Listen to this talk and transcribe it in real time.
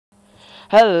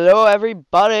Hello,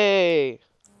 everybody.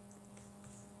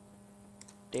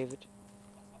 David,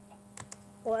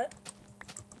 What?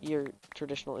 your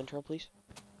traditional intro, please.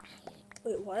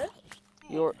 Wait, what?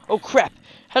 Oh crap.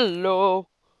 Hello.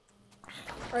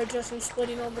 Alright, Justin,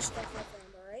 splitting all the stuff I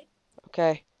found, alright?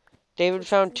 Okay. David Which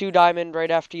found can 2 diamond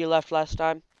right after you left last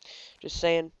time. Just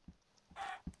saying.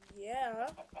 Yeah.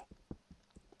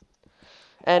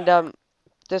 And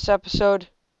this episode,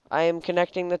 I am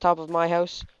connecting the top of my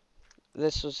house.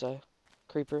 This was a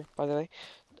creeper, by the way.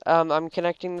 I'm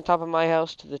connecting the top of my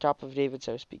house to the top of David's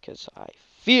house because I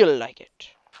feel like it.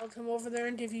 I'll come over there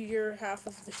and give you your half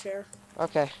of the share.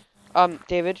 Okay.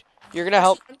 David, you're gonna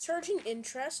help. Actually, I'm charging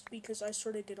interest because I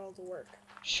sort of did all the work.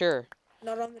 Sure.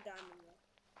 Not on the diamond,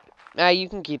 though. You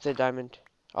can keep the diamond.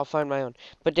 I'll find my own.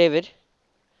 But David,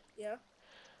 Yeah?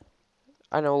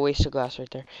 I know, a waste of glass right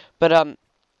there. But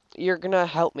you're gonna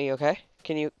help me, okay?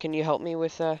 Can you help me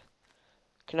with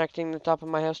connecting the top of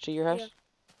my house to your Yeah. house?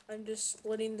 I'm just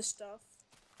splitting the stuff.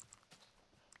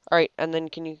 All right, and then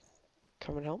can you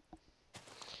come and help?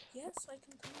 Yes, I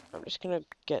can come I'm help. just gonna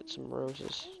get some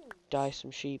roses, Oh. dye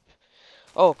some sheep.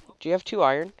 Oh, do you have 2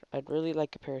 iron? I'd really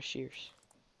like a pair of shears.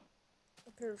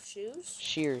 A pair of shoes?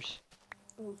 Shears.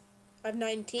 Oh. I have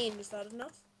 19. Is that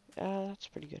enough? That's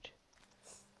pretty good.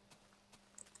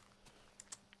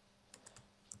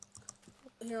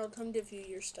 Here, I'll come give you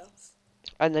your stuff.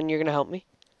 And then you're gonna help me?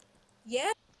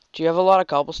 Yeah? Do you have a lot of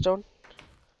cobblestone?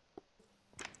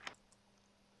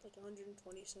 Like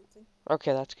 120 something.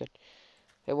 Okay, that's good.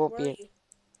 It won't Where are be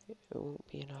you? it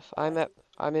won't be enough. Oh,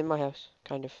 I'm in my house,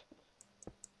 kind of.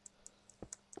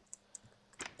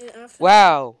 and after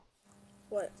Wow,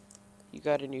 what? you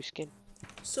got a new skin.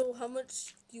 So how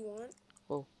much do you want?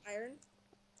 Whoa. Iron?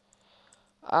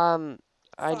 Um,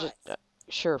 I 5. just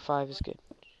sure 5 is good.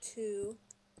 2,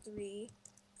 3,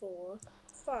 4,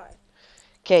 5.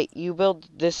 Okay, you build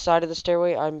this side of the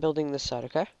stairway. I'm building this side.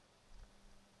 Okay.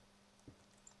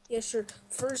 Yeah, sure.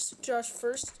 First, Josh,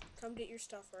 come get your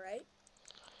stuff, alright?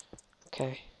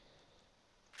 Okay.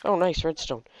 Oh, nice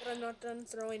redstone. But I'm not done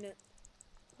throwing it.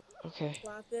 Okay.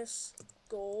 Lapis,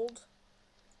 gold.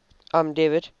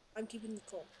 David, I'm keeping the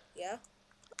coal. Yeah?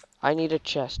 I need a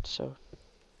chest, so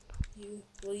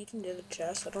Well, you can do the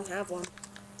chest. I don't have one.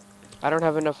 I don't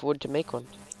have enough wood to make one.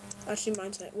 Actually,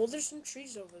 mine's not. Well, there's some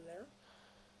trees over there.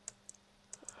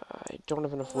 I don't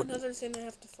have enough Oh, wood. another thing I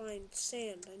have to find.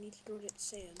 Sand. I need to go get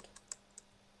sand.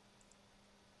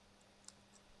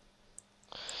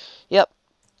 Yep.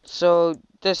 So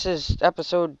this is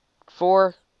episode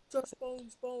 4. Josh,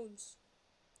 bones.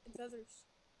 And feathers.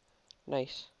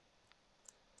 Nice.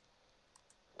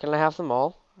 Can I have them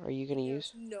all? Are you gonna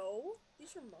Yes. use? No.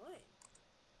 These are mine.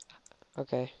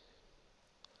 Okay.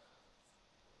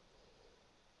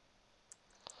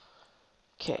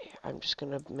 Okay, I'm just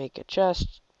gonna make a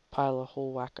chest, pile a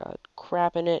whole whack of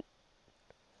crap in it.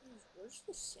 Jeez, where's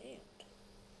the sand?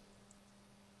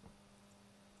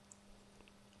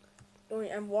 Don't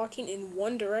worry, I'm walking in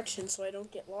one direction so I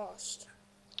don't get lost.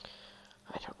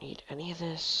 I don't need any of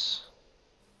this.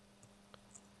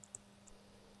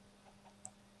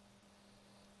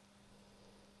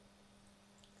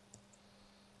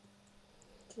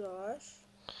 Josh,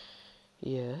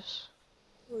 Yes.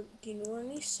 do you know where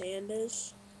any sand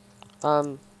is?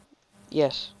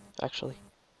 Yes, actually.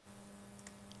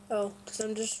 Oh, because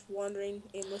I'm just wandering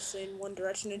aimlessly in one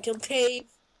direction until cave.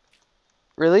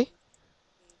 Really? Cave.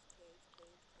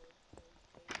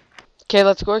 Okay,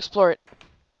 let's go explore it.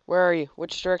 Where are you?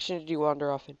 Which direction did you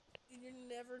wander off in? You're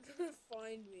never gonna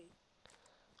find me.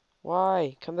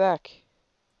 Why? Come back.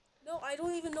 No, I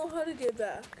don't even know how to get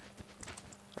back.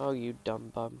 Oh, you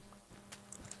dumb bum.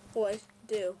 Well, I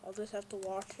do. I'll just have to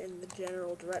walk in the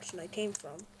general direction I came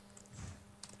from.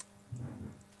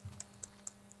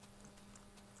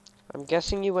 I'm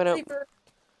guessing you went out. Creeper.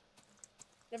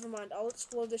 Never mind. I'll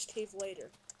explore this cave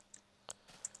later.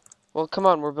 Well, come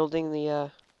on, we're building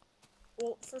the,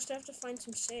 Well, first I have to find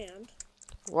some sand.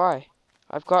 Why?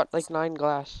 I've got like 9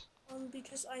 glass.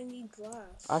 Because I need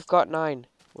glass. I've got 9.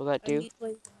 Will that do?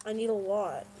 I need a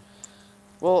lot.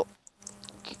 Well,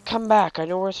 come back. I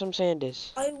know where some sand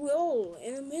is. I will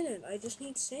in a minute. I just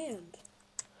need sand.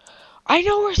 I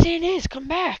know where sand is. Come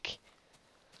back.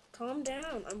 Calm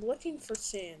down. I'm looking for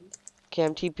sand. Okay,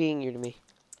 I'm TPing you to me.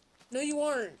 No, you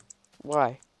aren't.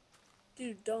 Why?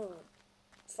 Dude, don't.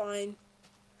 Fine.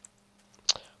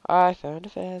 I found a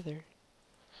feather.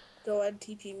 Go ahead,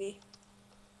 TP me.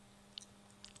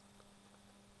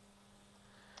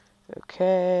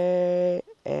 Okay,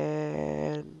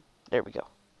 and there we go.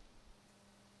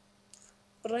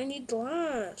 But I need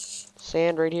glass.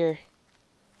 Sand right here.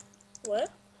 What?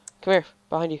 Come here,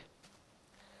 behind you.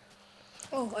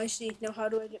 Oh, I see. Now how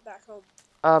do I get back home?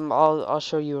 I'll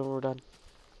show you when we're done.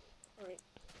 Alright.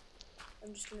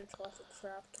 I'm just gonna toss a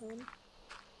crap ton.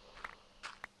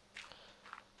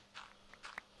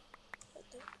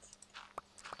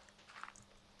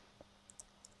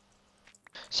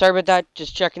 Sorry about that.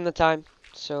 Just checking the time.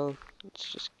 So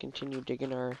let's just continue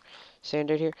digging our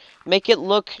sand out here. Make it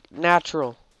look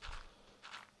natural.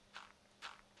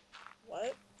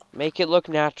 What? Make it look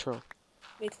natural.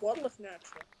 Make what look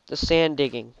natural? The sand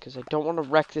digging, because I don't want to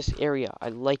wreck this area. I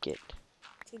like it.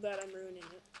 Too bad I'm ruining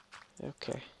it.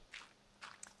 Okay.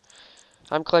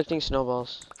 I'm collecting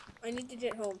snowballs. I need to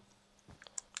get home.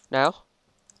 Now?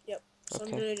 Yep. So I'm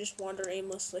Okay. gonna just wander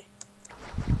aimlessly.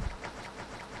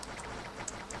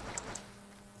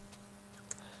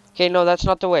 Okay, no, that's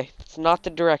not the way. That's not the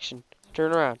direction.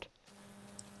 Turn around.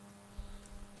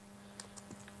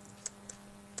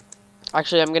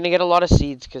 Actually, I'm gonna get a lot of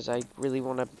seeds because I really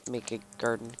want to make a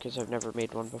garden because I've never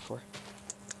made one before.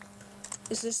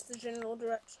 Is this the general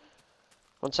direction?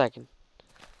 1 second.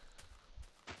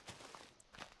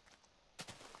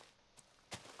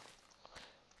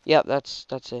 Yep, that's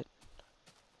it.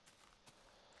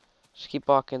 Just keep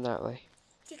walking that way.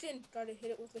 Chicken! Gotta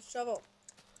hit it with a shovel.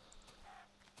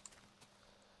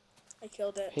 I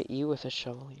killed it. Hit you with a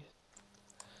shovel.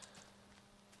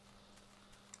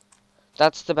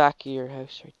 That's the back of your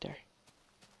house right there.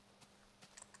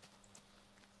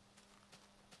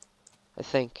 I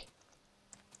think.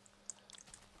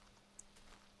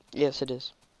 Yes, it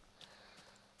is.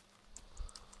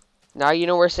 Now you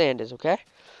know where sand is, okay?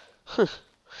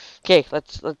 Okay,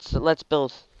 let's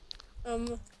build.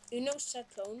 You know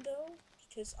secondo?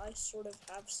 Because I sort of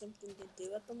have something to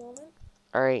do at the moment.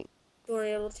 All right. Don't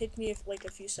worry, it'll take me like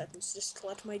a few seconds. Just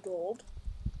collect my gold.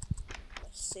 My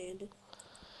sand.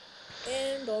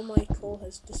 And all my coal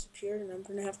has disappeared, and I'm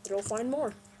gonna have to go find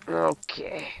more.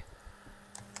 Okay.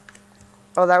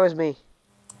 Oh, that was me.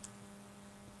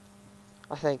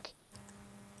 I think.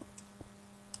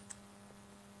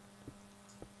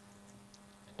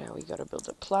 Now we gotta build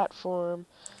a platform.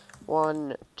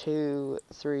 1, 2,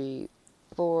 3,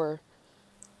 4.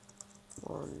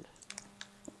 1,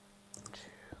 2.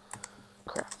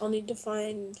 Crap. I'll need to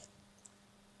find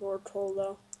more coal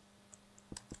though.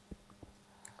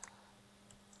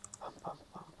 Bum, bum,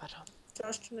 bum, ba-dum.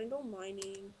 Josh, can I go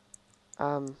mining?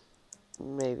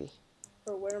 Maybe.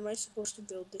 Or where am I supposed to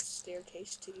build this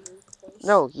staircase to your place?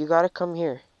 No, you gotta come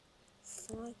here.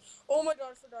 Fine. Oh my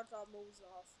god, I forgot that moves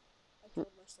off. I killed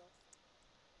myself.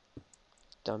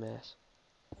 Dumbass.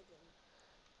 I didn't.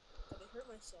 But I hurt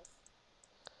myself.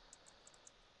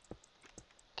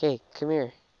 Okay, come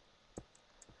here.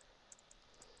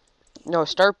 No,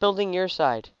 start building your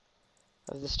side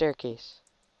of the staircase.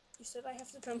 You said I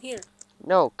have to come here.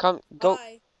 No, go.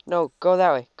 Bye. No, go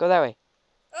that way. Go that way.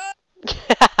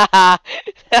 Ah!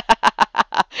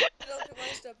 Don't get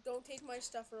my stuff. Don't take my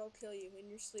stuff or I'll kill you in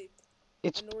your sleep.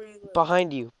 It's I know where you live.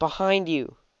 behind you. Behind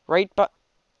you. Right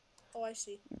Oh, I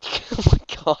see. Oh my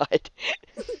god.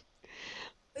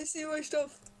 I see my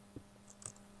stuff.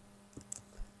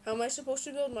 How am I supposed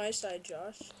to build my side,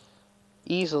 Josh?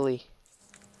 Easily.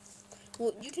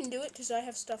 Well, you can do it because I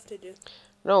have stuff to do.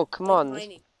 No, come Like on.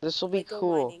 mining. This will be Like go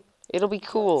cool. mining. It'll be And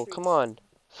collect cool. Come trees. on. I'm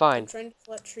Fine. trying to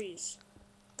collect trees.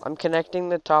 I'm connecting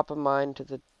the top of mine to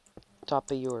the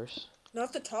top of yours.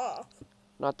 Not the top.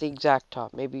 Not the exact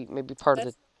top. Maybe part of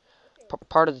That's the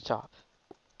part of the top.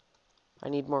 I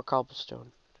need more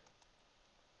cobblestone.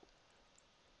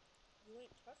 You ain't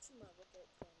touching my lookout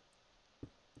point.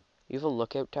 You have a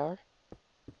lookout tower?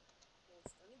 Well,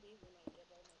 it's gonna be when I get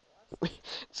all my glasses.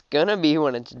 It's gonna be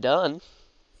when it's done.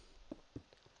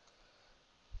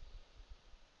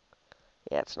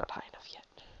 Yeah, it's not high enough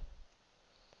yet.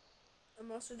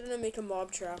 I'm also gonna make a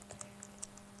mob trap.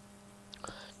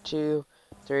 2,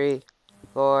 3,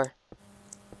 4.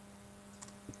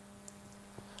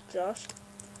 Josh?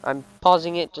 I'm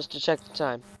pausing it just to check the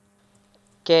time.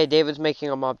 Okay, David's making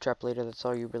a mob trap later. That's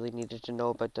all you really needed to know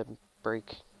about the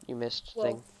break you missed Well,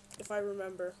 thing. if I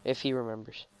remember. If he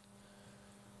remembers.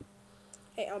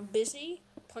 Hey, I'm busy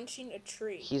punching a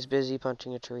tree. He's busy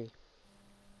punching a tree.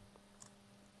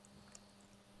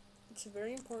 It's a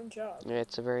very important job. Yeah,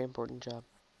 it's a very important job.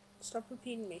 Stop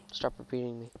repeating me. Stop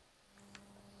repeating me.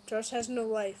 Josh has no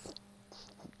life.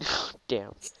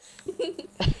 Damn.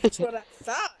 That's what I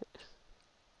thought.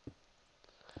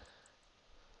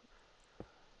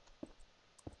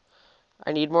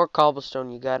 I need more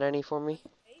cobblestone. You got any for me?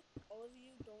 Hey, all of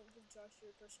you, don't give Josh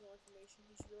your personal information.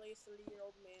 He's really a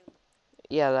 30-year-old man.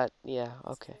 Yeah, He's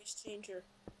okay. a voice changer.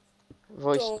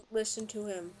 Voice. Don't listen to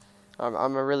him.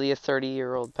 I'm a really a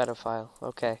 30-year-old pedophile.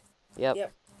 Okay. Yep.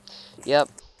 Yep. Yep.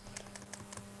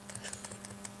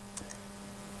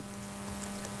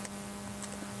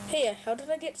 Hey, how did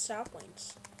I get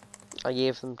saplings? I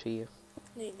gave them to you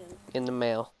No, you didn't. in the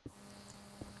mail.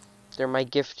 They're my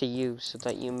gift to you so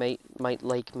that you might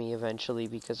like me eventually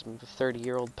because I'm a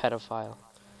 30-year-old pedophile.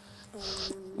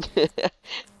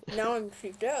 Now I'm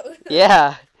creeped out.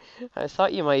 Yeah, I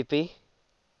thought you might be.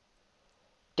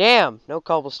 Damn, no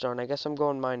cobblestone. I guess I'm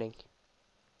going mining.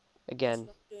 That's Again.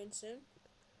 what I'm doing soon.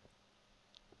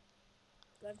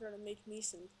 But I've got to make me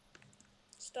some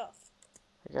stuff,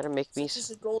 I gotta make me... such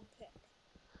as a gold pick.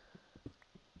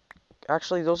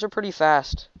 Actually, those are pretty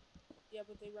fast. Yeah,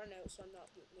 but they run out, so I'm not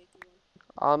making one.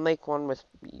 I'll make one with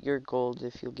your gold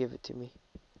if you'll give it to me.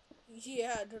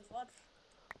 Yeah, there's a lot.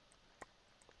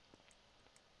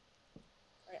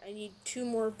 Alright, I need 2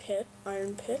 more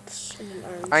iron picks and an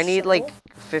iron I need shovel. like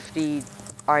 50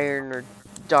 iron or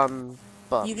dumb You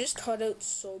bum. just cut out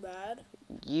so bad.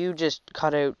 You just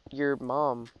cut out your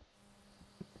mom.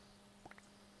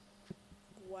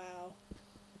 Wow.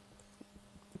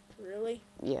 Really?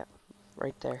 Yeah,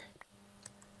 right there.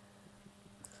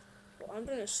 Well, I'm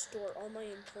gonna store all my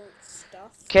important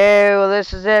stuff. Okay, well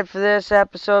this is it for this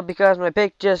episode because my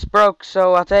pick just broke,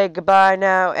 so I'll say goodbye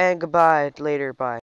now and goodbye later, bye.